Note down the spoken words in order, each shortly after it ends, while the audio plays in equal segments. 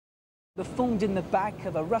Formed in the back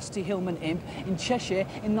of a rusty Hillman imp in Cheshire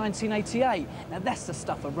in 1988. Now that's the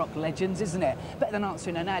stuff of rock legends, isn't it? Better than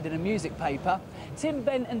answering an ad in a music paper. Tim,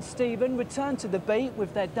 Ben and Stephen return to the beat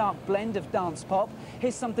with their dark blend of dance pop.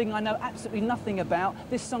 Here's something I know absolutely nothing about.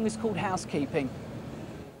 This song is called Housekeeping.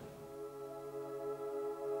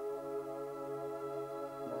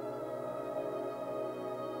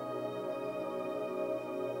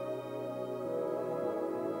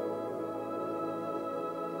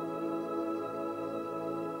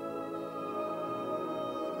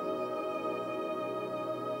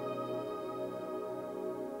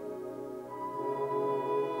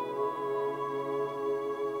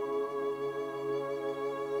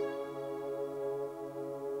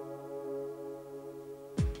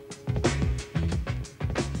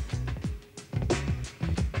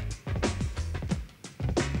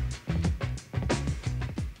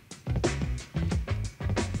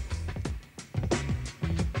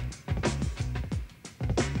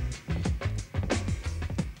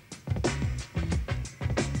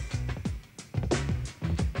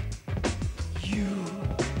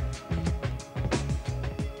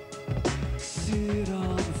 Sit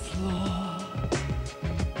on the floor,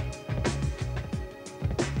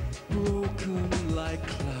 broken like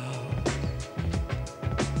clouds.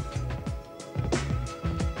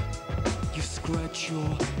 You scratch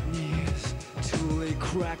your knees till they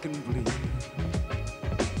crack and bleed.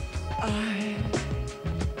 I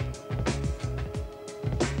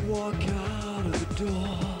walk out of the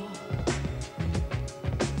door,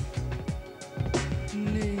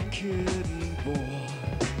 naked and bored.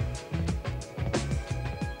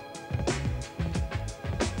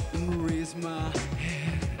 Raise my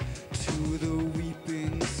head to the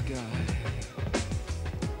weeping sky.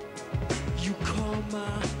 You call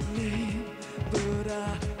my name, but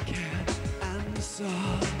I can't answer.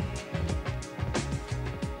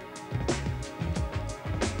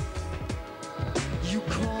 You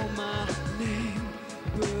call my name,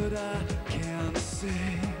 but I can't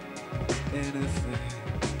say anything.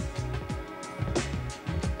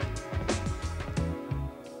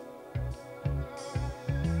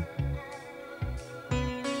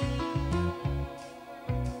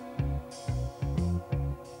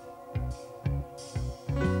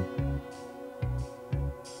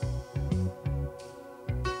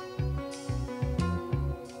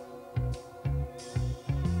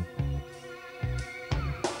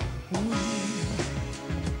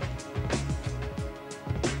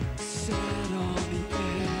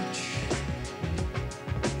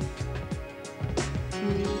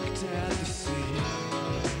 Looked at the sea.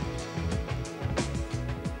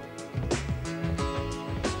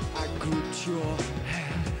 I gripped your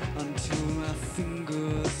hand until my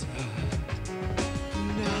fingers hurt.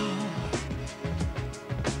 Now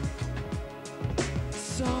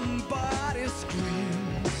somebody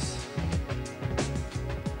screams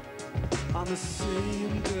on the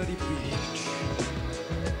same dirty beach.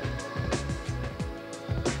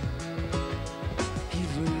 He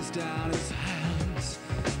lays down his hands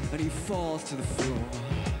and he falls to the floor.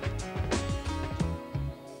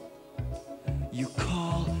 You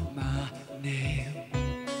call my name,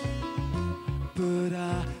 but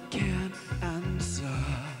I can't answer.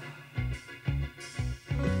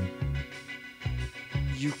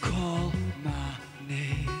 You call my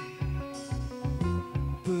name,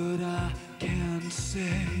 but I can't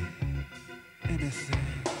say anything.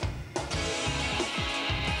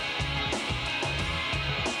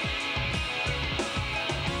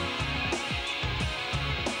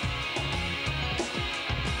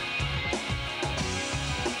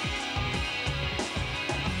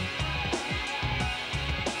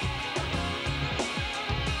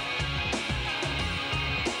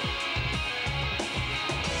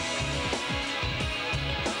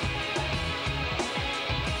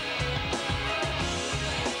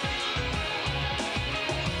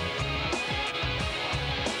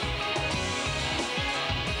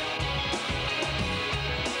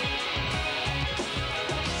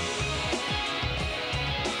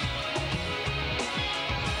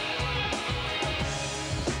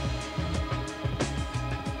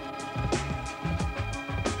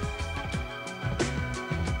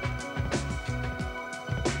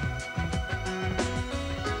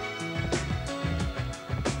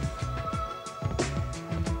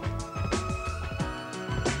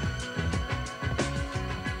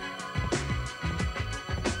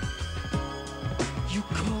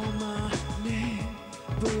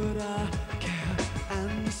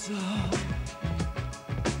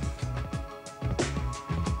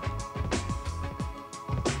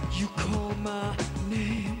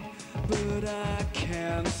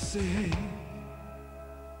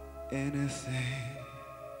 anything,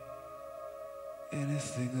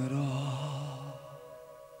 anything at all.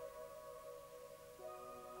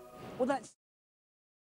 Well, that's